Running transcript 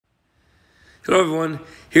Hello everyone,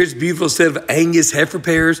 here's a beautiful set of Angus Heifer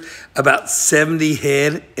pairs, about 70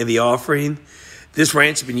 head in the offering. This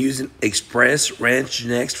ranch has been using Express Ranch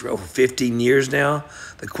Angus for over 15 years now.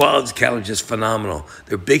 The quality of the cattle is just phenomenal.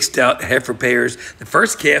 They're big, stout heifer pairs. The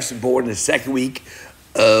first calves were born in the second week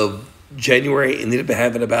of January, and they've been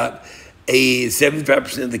having about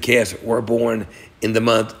 75% of the calves were born in the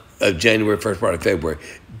month of January, first part of February.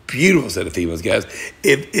 Beautiful set of females, guys.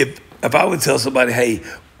 If I would tell somebody, hey,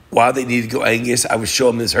 why they need to go Angus, I would show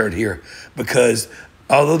them this herd here, because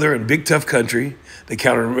although they're in big, tough country, they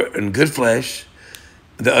count in good flesh.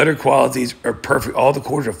 The udder qualities are perfect. All the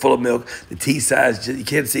quarters are full of milk. The teat size, you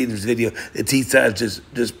can't see in this video, the teat size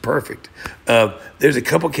just perfect. There's a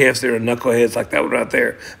couple calves there, knuckleheads like that one right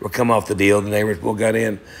there, will come off the deal. The neighbors bull got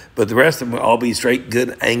in. But the rest of them will all be straight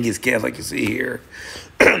good Angus calves like you see here.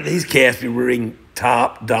 These calves be rearing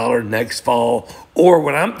top dollar next fall. Or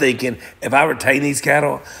what I'm thinking, if I retain these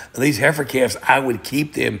cattle, these heifer calves, I would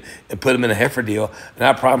keep them and put them in a heifer deal. And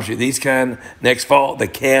I promise you, these kind next fall, the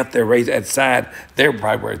calf they're raised at side, they're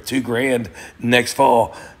probably worth $2,000 next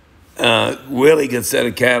fall. Really good set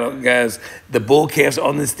of cattle, guys. The bull calves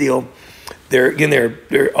on this deal,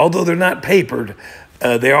 they're although they're not papered,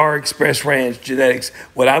 they are Express Ranch genetics.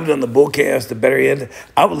 What I've done, the bull calves, the better end,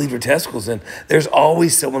 I would leave your testicles in. There's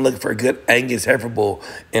always someone looking for a good Angus heifer bull.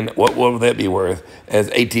 And what would that be worth? As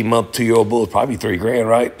 18-month, 2-year-old bull is probably $3,000,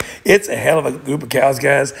 right? It's a hell of a group of cows,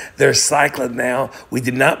 guys. They're cycling now. We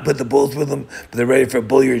did not put the bulls with them, but they're ready for a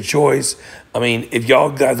bull of your choice. I mean, if y'all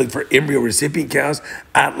guys look for embryo recipient cows,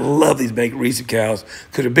 I love these big recent cows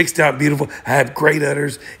because they're big, stout, beautiful. I have great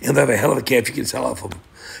udders, and they have a hell of a calf you can sell off of them.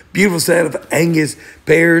 Beautiful set of Angus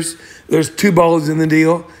pairs. There's 2 balls in the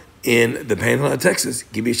deal in the Panhandle of Texas.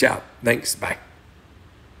 Give me a shout. Thanks. Bye.